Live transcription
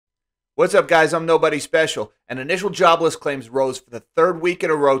What's up, guys? I'm Nobody Special, and initial jobless claims rose for the third week in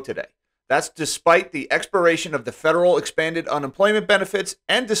a row today. That's despite the expiration of the federal expanded unemployment benefits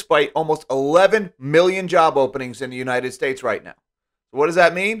and despite almost 11 million job openings in the United States right now. So what does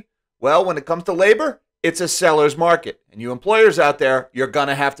that mean? Well, when it comes to labor, it's a seller's market. And you employers out there, you're going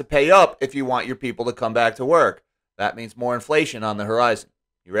to have to pay up if you want your people to come back to work. That means more inflation on the horizon.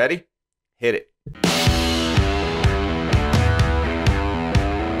 You ready? Hit it.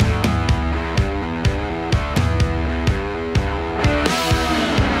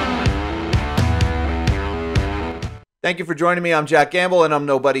 Thank you for joining me. I'm Jack Gamble, and I'm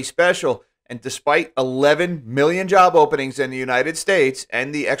Nobody Special. And despite 11 million job openings in the United States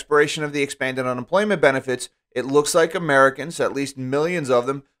and the expiration of the expanded unemployment benefits, it looks like Americans, at least millions of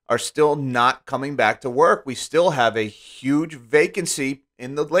them, are still not coming back to work. We still have a huge vacancy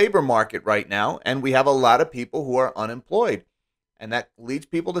in the labor market right now, and we have a lot of people who are unemployed. And that leads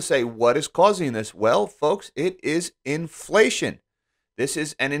people to say, what is causing this? Well, folks, it is inflation. This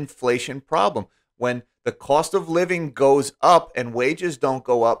is an inflation problem. When the cost of living goes up and wages don't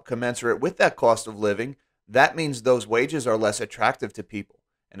go up commensurate with that cost of living, that means those wages are less attractive to people.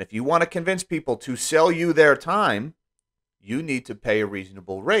 And if you want to convince people to sell you their time, you need to pay a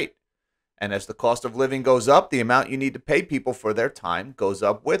reasonable rate. And as the cost of living goes up, the amount you need to pay people for their time goes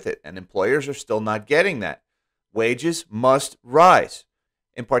up with it. And employers are still not getting that. Wages must rise.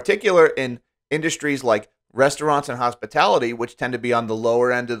 In particular, in industries like restaurants and hospitality, which tend to be on the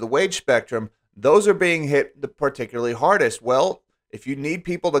lower end of the wage spectrum, those are being hit the particularly hardest. Well, if you need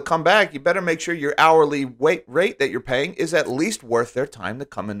people to come back, you better make sure your hourly rate that you're paying is at least worth their time to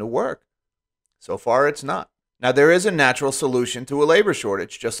come into work. So far, it's not. Now, there is a natural solution to a labor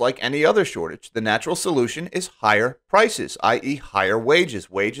shortage, just like any other shortage. The natural solution is higher prices, i.e. higher wages.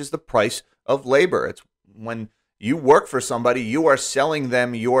 Wage is the price of labor. It's when you work for somebody, you are selling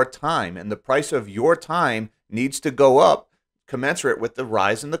them your time, and the price of your time needs to go up commensurate with the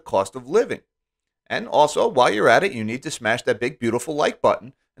rise in the cost of living. And also, while you're at it, you need to smash that big, beautiful like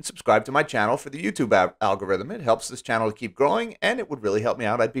button and subscribe to my channel for the YouTube algorithm. It helps this channel to keep growing, and it would really help me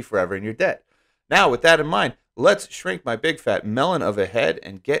out. I'd be forever in your debt. Now, with that in mind, let's shrink my big fat melon of a head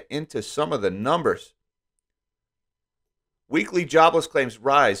and get into some of the numbers. Weekly jobless claims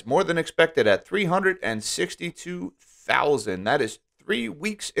rise more than expected at 362,000. That is 3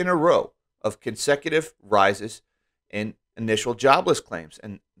 weeks in a row of consecutive rises in initial jobless claims.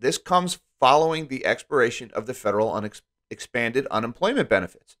 And this comes following the expiration of the federal expanded unemployment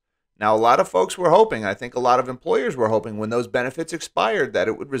benefits. Now, a lot of folks were hoping, I think a lot of employers were hoping when those benefits expired that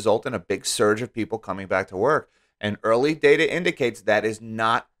it would result in a big surge of people coming back to work. And early data indicates that is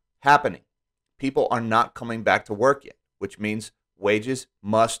not happening. People are not coming back to work yet, which means wages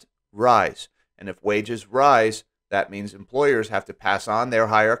must rise. And if wages rise, that means employers have to pass on their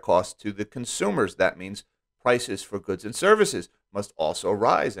higher costs to the consumers. That means prices for goods and services must also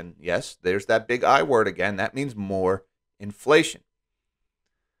rise. And yes, there's that big I word again. That means more inflation.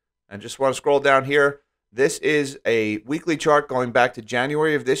 And just want to scroll down here. This is a weekly chart going back to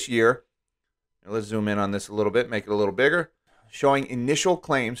January of this year. Now let's zoom in on this a little bit, make it a little bigger, showing initial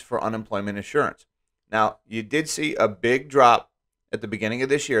claims for unemployment insurance. Now, you did see a big drop at the beginning of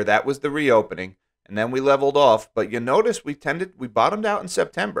this year. That was the reopening, and then we leveled off. But you notice we bottomed out in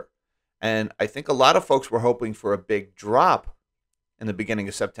September. And I think a lot of folks were hoping for a big drop in the beginning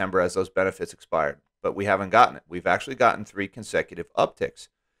of September as those benefits expired. But we haven't gotten it. We've actually gotten 3 consecutive upticks.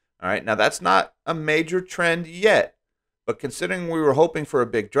 All right, now that's not a major trend yet. But considering we were hoping for a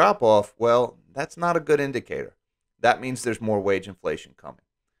big drop-off, well, that's not a good indicator. That means there's more wage inflation coming.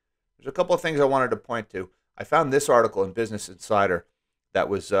 There's a couple of things I wanted to point to. I found this article in Business Insider that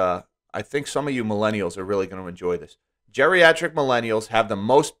was, I think some of you millennials are really going to enjoy this. Geriatric millennials have the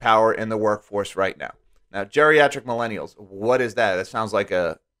most power in the workforce right now. Now, geriatric millennials, what is that? That sounds like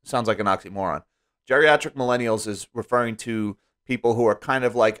an oxymoron. Geriatric millennials is referring to people who are kind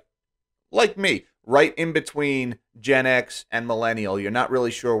of like me, right in between Gen X and millennial. You're not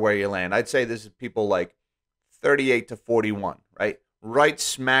really sure where you land. I'd say this is people like 38 to 41, right? Right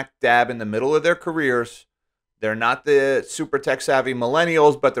smack dab in the middle of their careers. They're not the super tech savvy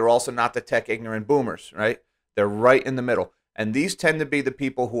millennials, but they're also not the tech ignorant boomers, right? They're right in the middle. And these tend to be the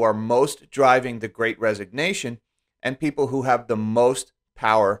people who are most driving the Great Resignation and people who have the most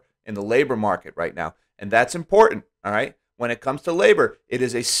power in the labor market right now. And that's important, all right? When it comes to labor, it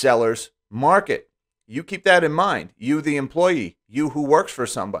is a seller's market. You keep that in mind. You, the employee, you who works for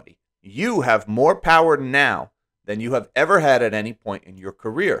somebody, you have more power now than you have ever had at any point in your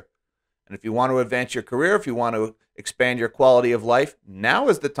career. And if you want to advance your career, if you want to expand your quality of life, now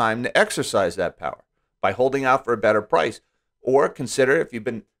is the time to exercise that power by holding out for a better price. Or consider, if you've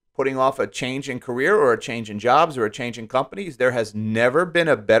been putting off a change in career or a change in jobs or a change in companies, there has never been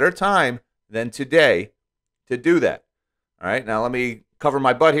a better time than today to do that. All right, now let me cover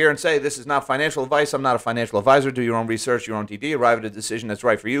my butt here and say this is not financial advice. I'm not a financial advisor. Do your own research, your own TD, arrive at a decision that's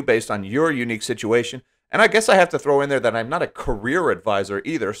right for you based on your unique situation. And I guess I have to throw in there that I'm not a career advisor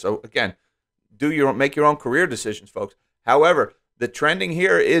either. So again, make your own career decisions, folks. However, the trending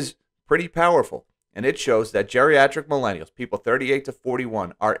here is pretty powerful, and it shows that geriatric millennials, people 38 to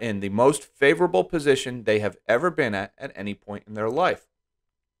 41, are in the most favorable position they have ever been at any point in their life.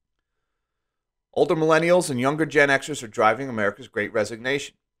 Older millennials and younger Gen Xers are driving America's Great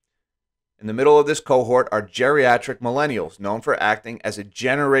Resignation. In the middle of this cohort are geriatric millennials, known for acting as a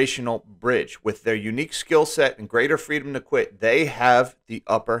generational bridge. With their unique skill set and greater freedom to quit, they have the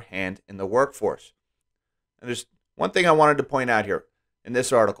upper hand in the workforce. And there's one thing I wanted to point out here in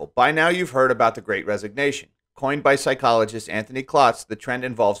this article. By now you've heard about the Great Resignation. Coined by psychologist Anthony Klotz, the trend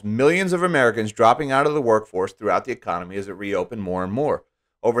involves millions of Americans dropping out of the workforce throughout the economy as it reopened more and more.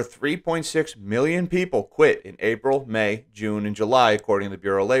 Over 3.6 million people quit in April, May, June, and July, according to the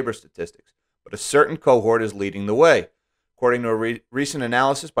Bureau of Labor Statistics. But a certain cohort is leading the way. According to a recent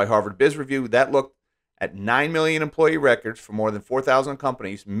analysis by Harvard Biz Review that looked at 9 million employee records for more than 4,000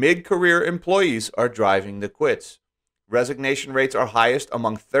 companies, mid-career employees are driving the quits. Resignation rates are highest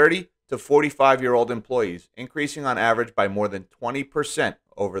among 30 to 45-year-old employees, increasing on average by more than 20%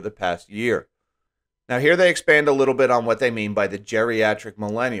 over the past year. Now here they expand a little bit on what they mean by the geriatric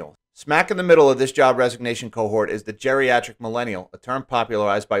millennial. Smack in the middle of this job resignation cohort is the geriatric millennial, a term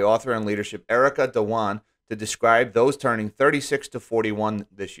popularized by author and leadership Erica Dewan to describe those turning 36 to 41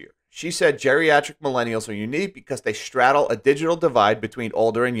 this year. She said geriatric millennials are unique because they straddle a digital divide between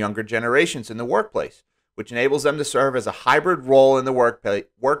older and younger generations in the workplace, which enables them to serve as a hybrid role in the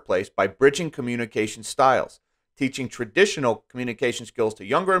workplace by bridging communication styles, teaching traditional communication skills to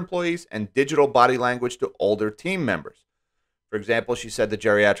younger employees and digital body language to older team members. For example, she said the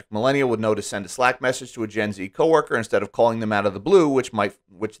geriatric millennial would know to send a Slack message to a Gen Z coworker instead of calling them out of the blue,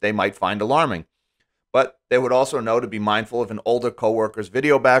 which they might find alarming. But they would also know to be mindful of an older coworker's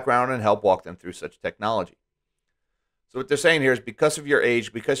video background and help walk them through such technology. So what they're saying here is because of your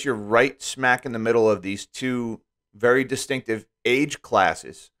age, because you're right smack in the middle of these two very distinctive age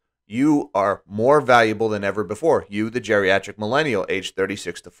classes, you are more valuable than ever before. You, the geriatric millennial, age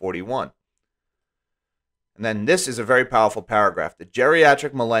 36 to 41. And then this is a very powerful paragraph. The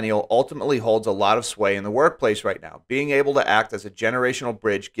geriatric millennial ultimately holds a lot of sway in the workplace right now. Being able to act as a generational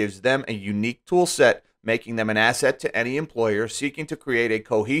bridge gives them a unique tool set, making them an asset to any employer seeking to create a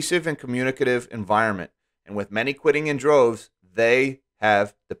cohesive and communicative environment. And with many quitting in droves, they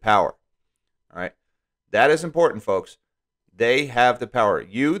have the power. All right. That is important, folks. They have the power.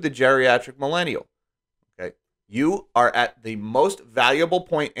 You, the geriatric millennial, okay, you are at the most valuable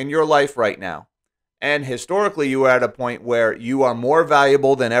point in your life right now. And historically, you are at a point where you are more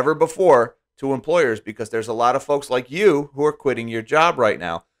valuable than ever before to employers because there's a lot of folks like you who are quitting your job right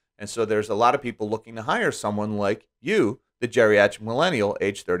now. And so there's a lot of people looking to hire someone like you, the geriatric millennial,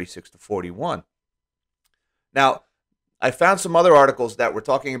 age 36 to 41. Now, I found some other articles that were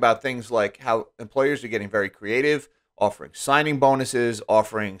talking about things like how employers are getting very creative, offering signing bonuses,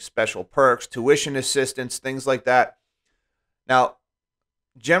 offering special perks, tuition assistance, things like that. Now,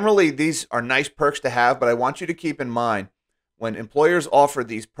 generally, these are nice perks to have, but I want you to keep in mind when employers offer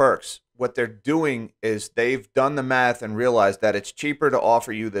these perks, what they're doing is they've done the math and realized that it's cheaper to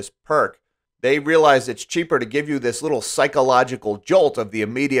offer you this perk. They realize it's cheaper to give you this little psychological jolt of the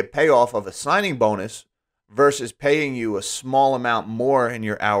immediate payoff of a signing bonus versus paying you a small amount more in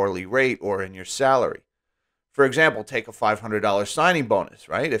your hourly rate or in your salary. For example, take a $500 signing bonus,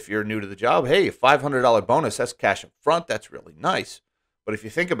 right? If you're new to the job, hey, a $500 bonus, that's cash up front. That's really nice. But if you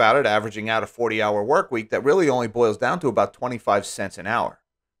think about it, averaging out a 40-hour work week, that really only boils down to about 25 cents an hour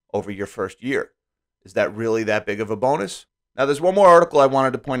over your first year. Is that really that big of a bonus? Now, there's one more article I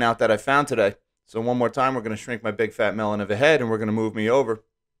wanted to point out that I found today. So one more time, we're going to shrink my big fat melon of a head, and we're going to move me over.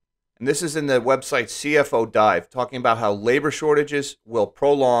 And this is in the website CFO Dive, talking about how labor shortages will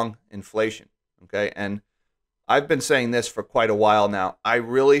prolong inflation. Okay, and I've been saying this for quite a while now. I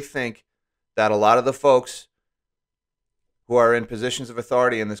really think that a lot of the folks who are in positions of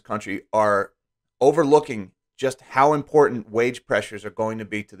authority in this country are overlooking just how important wage pressures are going to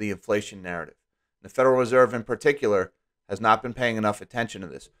be to the inflation narrative. The Federal Reserve in particular has not been paying enough attention to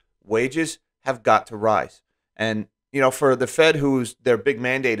this. Wages have got to rise. And, you know, for the Fed, whose their big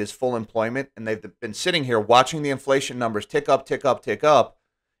mandate is full employment, and they've been sitting here watching the inflation numbers tick up, tick up, tick up,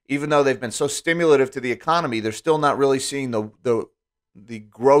 even though they've been so stimulative to the economy, they're still not really seeing the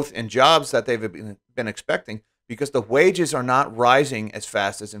growth in jobs that they've been expecting because the wages are not rising as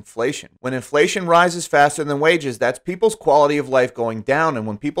fast as inflation. When inflation rises faster than wages, that's people's quality of life going down. And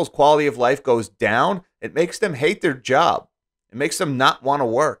when people's quality of life goes down, it makes them hate their job. It makes them not want to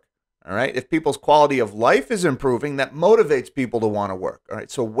work. All right. If people's quality of life is improving, that motivates people to want to work. All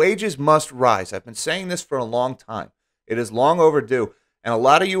right. So wages must rise. I've been saying this for a long time. It is long overdue. And a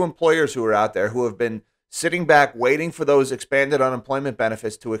lot of you employers who are out there who have been sitting back waiting for those expanded unemployment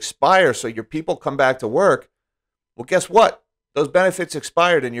benefits to expire so your people come back to work, well, guess what? Those benefits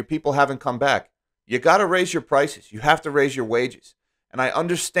expired and your people haven't come back. You got to raise your prices. You have to raise your wages. And I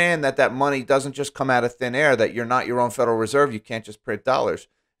understand that that money doesn't just come out of thin air, that you're not your own Federal Reserve. You can't just print dollars,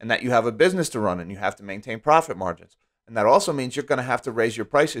 and that you have a business to run and you have to maintain profit margins. And that also means you're going to have to raise your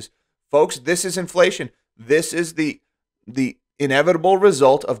prices. Folks, this is inflation. This is the inevitable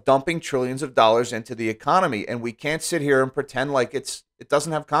result of dumping trillions of dollars into the economy. And we can't sit here and pretend like it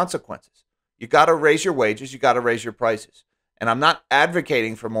doesn't have consequences. You got to raise your wages. You got to raise your prices. And I'm not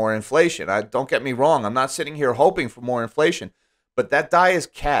advocating for more inflation. Don't get me wrong. I'm not sitting here hoping for more inflation. But that die is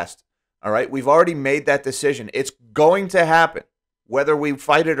cast. All right. We've already made that decision. It's going to happen, whether we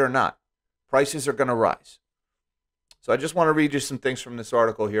fight it or not. Prices are going to rise. So I just want to read you some things from this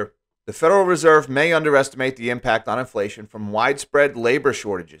article here. The Federal Reserve may underestimate the impact on inflation from widespread labor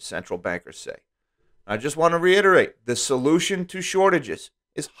shortages, central bankers say. I just want to reiterate, the solution to shortages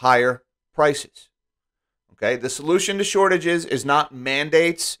is higher prices. Okay? The solution to shortages is not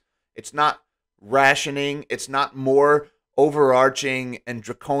mandates. It's not rationing. It's not more overarching and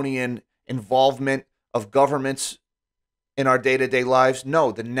draconian involvement of governments in our day-to-day lives.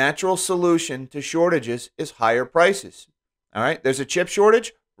 No, the natural solution to shortages is higher prices. All right? There's a chip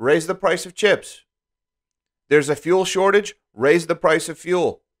shortage. Raise the price of chips. There's a fuel shortage. Raise the price of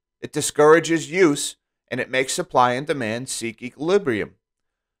fuel. It discourages use, and it makes supply and demand seek equilibrium.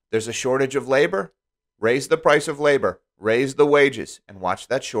 There's a shortage of labor. Raise the price of labor. Raise the wages, and watch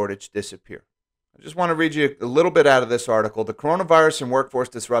that shortage disappear. I just want to read you a little bit out of this article. The coronavirus and workforce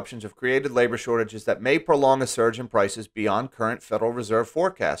disruptions have created labor shortages that may prolong a surge in prices beyond current Federal Reserve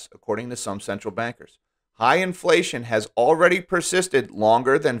forecasts, according to some central bankers. High inflation has already persisted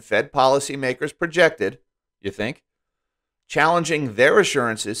longer than Fed policymakers projected, you think, challenging their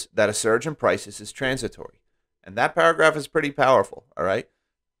assurances that a surge in prices is transitory. And that paragraph is pretty powerful, all right?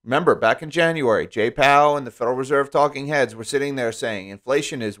 Remember, back in January, Jay Powell and the Federal Reserve talking heads were sitting there saying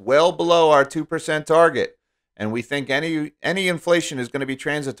inflation is well below our 2% target, and we think any inflation is going to be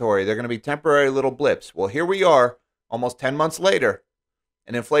transitory. They're going to be temporary little blips. Well, here we are, almost 10 months later,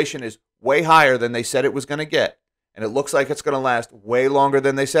 and inflation is way higher than they said it was going to get, and it looks like it's going to last way longer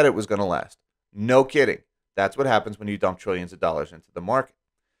than they said it was going to last. No kidding. That's what happens when you dump trillions of dollars into the market.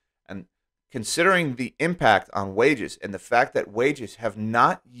 And considering the impact on wages and the fact that wages have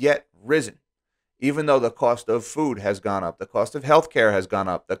not yet risen, even though the cost of food has gone up, the cost of healthcare has gone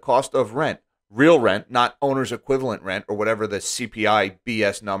up, the cost of rent, real rent, not owner's equivalent rent or whatever the CPI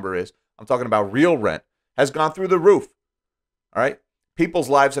BS number is, I'm talking about real rent, has gone through the roof. All right? People's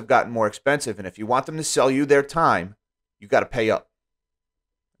lives have gotten more expensive, and if you want them to sell you their time, you got to pay up.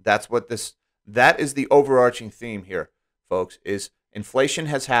 That is the overarching theme here, folks, is inflation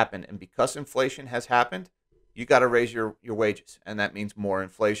has happened, and because inflation has happened, you got to raise your wages, and that means more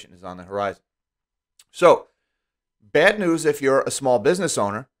inflation is on the horizon. So, bad news if you're a small business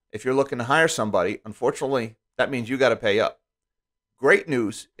owner, if you're looking to hire somebody, unfortunately, that means you got to pay up. Great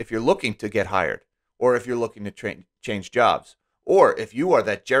news if you're looking to get hired, or if you're looking to change jobs. Or if you are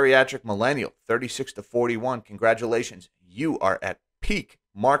that geriatric millennial, 36 to 41, congratulations, you are at peak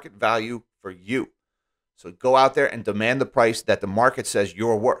market value for you. So go out there and demand the price that the market says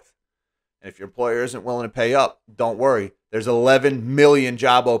you're worth. And if your employer isn't willing to pay up, don't worry. There's 11 million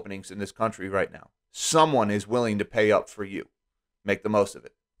job openings in this country right now. Someone is willing to pay up for you. Make the most of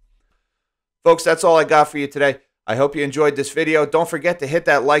it. Folks, that's all I got for you today. I hope you enjoyed this video. Don't forget to hit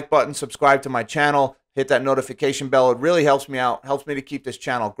that like button, subscribe to my channel, hit that notification bell. It really helps me out, helps me to keep this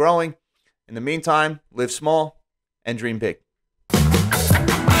channel growing. In the meantime, live small and dream big.